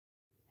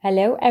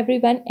Hello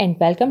everyone and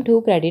welcome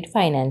to Credit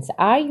Finance.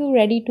 Are you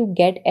ready to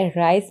get a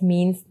rise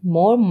means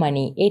more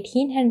money?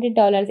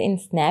 $1,800 in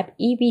SNAP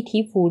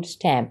EBT food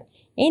stamp.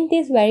 In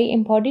this very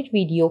important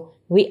video,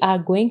 we are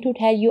going to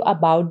tell you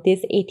about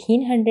this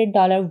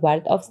 $1,800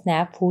 worth of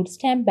SNAP food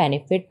stamp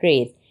benefit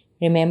raise.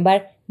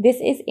 Remember, this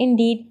is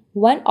indeed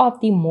one of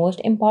the most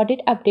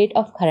important update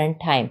of current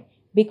time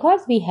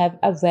because we have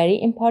a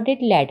very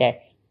important letter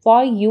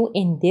for you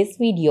in this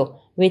video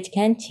which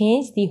can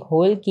change the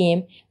whole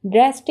game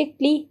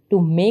drastically. To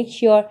make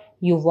sure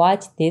you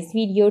watch this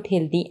video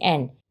till the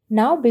end.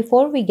 Now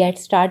before we get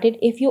started,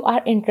 if you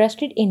are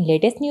interested in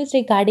latest news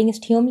regarding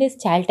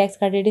stimulus, child tax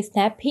credit,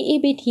 SNAP,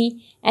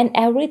 EBT and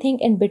everything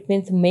in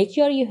between, so make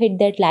sure you hit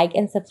that like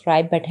and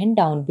subscribe button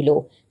down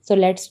below. So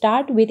let's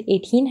start with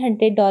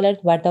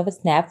 $1,800 worth of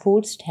SNAP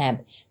food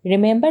stamp.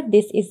 Remember,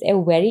 this is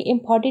a very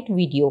important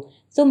video,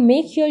 so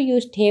make sure you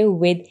stay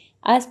with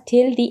us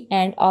till the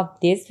end of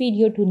this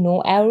video to know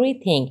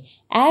everything,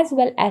 as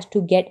well as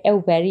to get a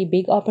very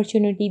big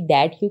opportunity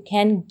that you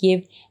can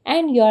give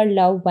and your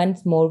loved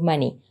ones more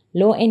money.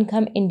 Low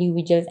income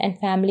individuals and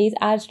families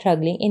are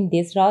struggling in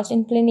this rash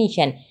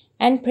inflation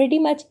and pretty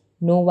much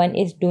no one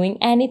is doing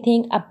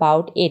anything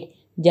about it.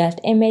 Just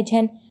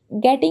imagine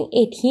getting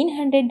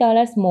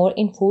 $1,800 more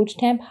in food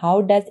stamp.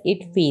 How does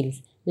it feel?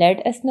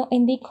 Let us know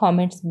in the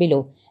comments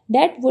below.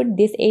 That would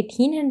this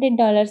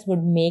 $1,800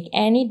 would make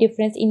any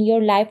difference in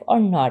your life or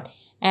not,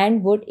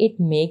 and would it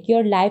make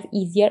your life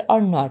easier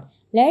or not?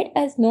 Let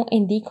us know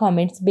in the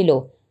comments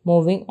below.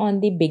 Moving on,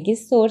 the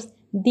biggest source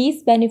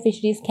these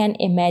beneficiaries can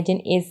imagine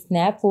is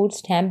SNAP food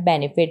stamp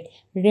benefit.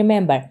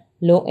 Remember,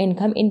 low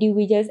income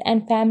individuals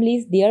and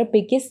families, their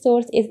biggest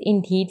source is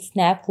indeed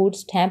SNAP food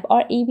stamp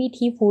or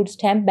EBT food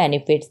stamp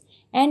benefits,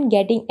 and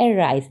getting a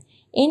rise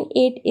in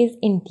it is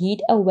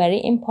indeed a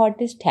very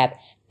important step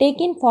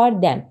taken for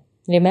them.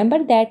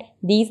 Remember that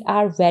these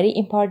are very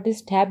important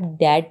steps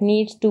that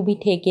needs to be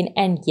taken,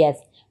 and yes,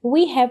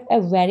 we have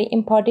a very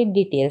important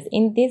details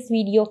in this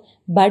video.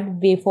 But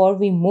before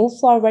we move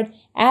forward,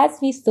 as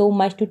we so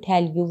much to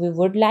tell you, we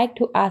would like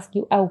to ask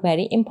you a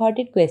very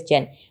important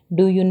question.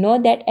 Do you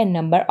know that a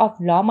number of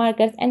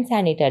lawmakers and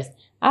senators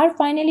are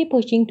finally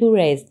pushing to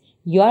raise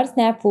your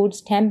SNAP food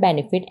stamp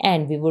benefit?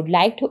 And we would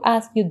like to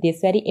ask you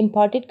this very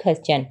important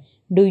question.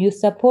 Do you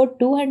support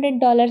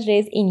 $200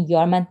 raise in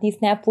your monthly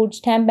SNAP food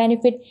stamp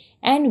benefit?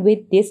 And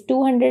with this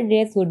 200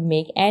 raise would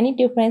make any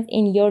difference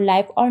in your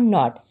life or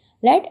not?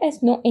 Let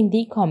us know in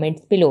the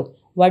comments below.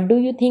 What do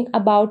you think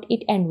about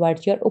it and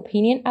what's your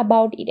opinion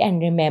about it?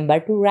 And remember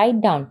to write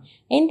down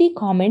in the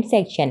comment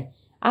section,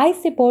 I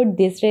support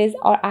this raise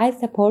or I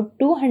support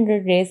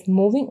 200 raise.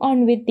 Moving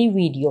on with the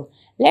video.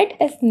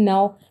 Let us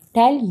now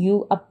tell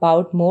you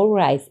about more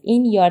rise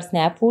in your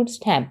SNAP food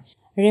stamp.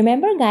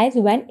 Remember guys,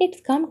 when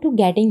it's come to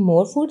getting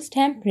more food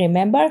stamp,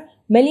 remember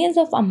millions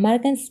of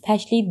Americans,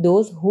 especially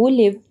those who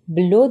live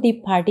below the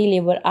poverty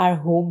level or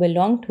who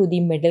belong to the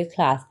middle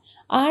class,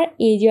 are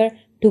eager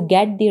to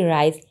get the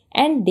rise,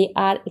 and they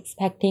are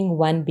expecting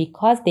one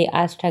because they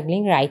are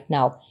struggling right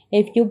now.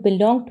 If you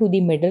belong to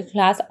the middle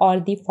class or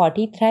the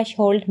 40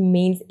 threshold,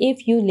 means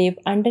if you live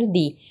under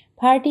the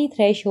poverty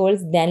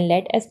thresholds, then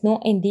let us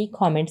know in the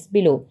comments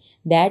below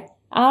that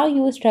are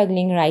you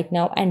struggling right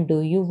now and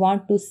do you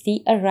want to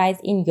see a rise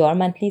in your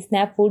monthly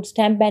SNAP food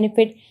stamp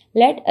benefit?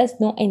 Let us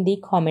know in the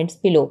comments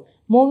below.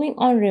 Moving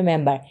on,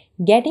 remember,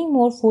 getting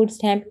more food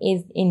stamp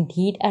is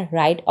indeed a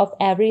right of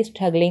every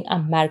struggling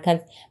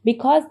American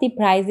because the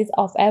prices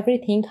of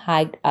everything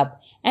hiked up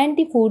and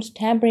the food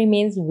stamp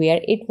remains where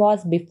it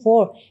was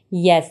before.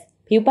 Yes,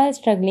 people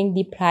struggling,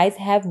 the price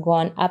have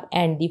gone up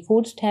and the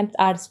food stamps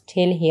are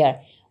still here.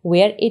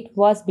 Where it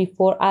was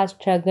before are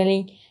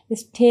struggling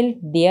still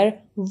there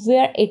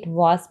where it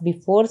was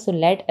before. So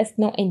let us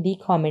know in the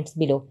comments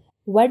below.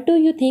 What do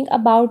you think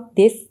about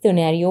this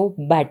scenario?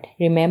 But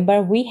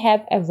remember, we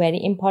have a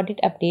very important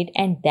update,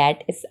 and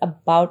that is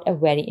about a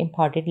very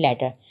important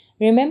letter.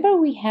 Remember,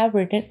 we have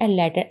written a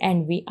letter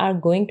and we are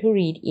going to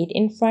read it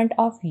in front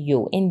of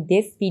you in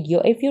this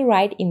video. If you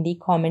write in the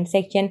comment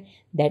section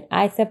that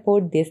I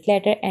support this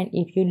letter, and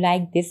if you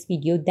like this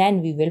video,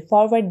 then we will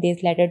forward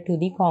this letter to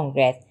the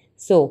Congress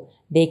so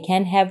they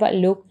can have a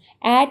look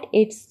at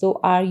it. So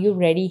are you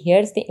ready?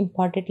 Here's the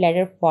important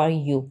letter for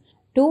you.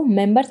 To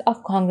members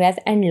of Congress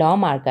and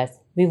lawmakers,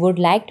 we would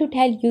like to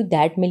tell you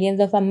that millions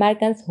of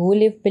Americans who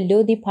live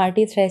below the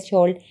poverty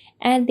threshold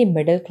and the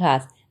middle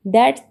class,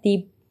 that's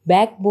the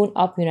backbone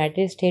of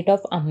United States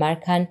of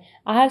America,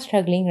 are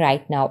struggling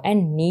right now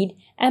and need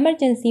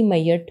emergency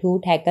measure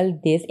to tackle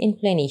this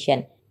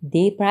inflation.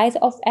 The price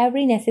of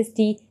every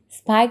necessity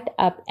spiked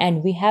up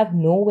and we have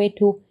no way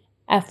to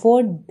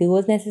afford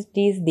those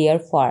necessities.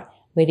 Therefore,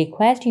 we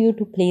request you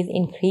to please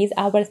increase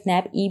our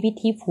SNAP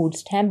EBT food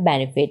stamp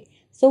benefit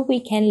so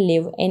we can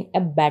live in a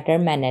better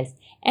manner,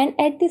 and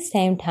at the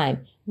same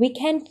time we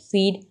can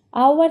feed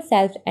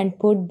ourselves and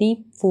put the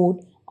food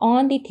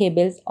on the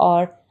tables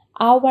or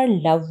our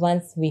loved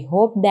ones. We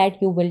hope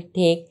that you will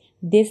take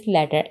this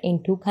letter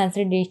into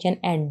consideration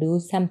and do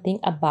something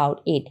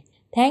about it.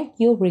 Thank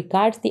you.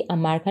 Regards, the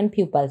American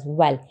pupils.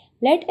 Well,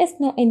 Let us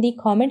know in the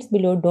comments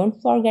below.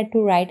 Don't forget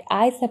to write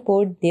I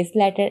support this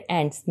letter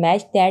and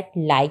smash that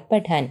like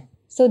button.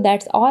 So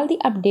that's all the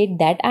update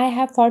that I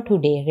have for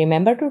today.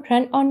 Remember to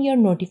turn on your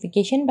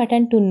notification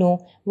button to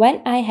know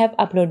when I have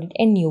uploaded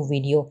a new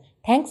video.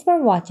 Thanks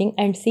for watching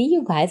and see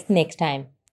you guys next time.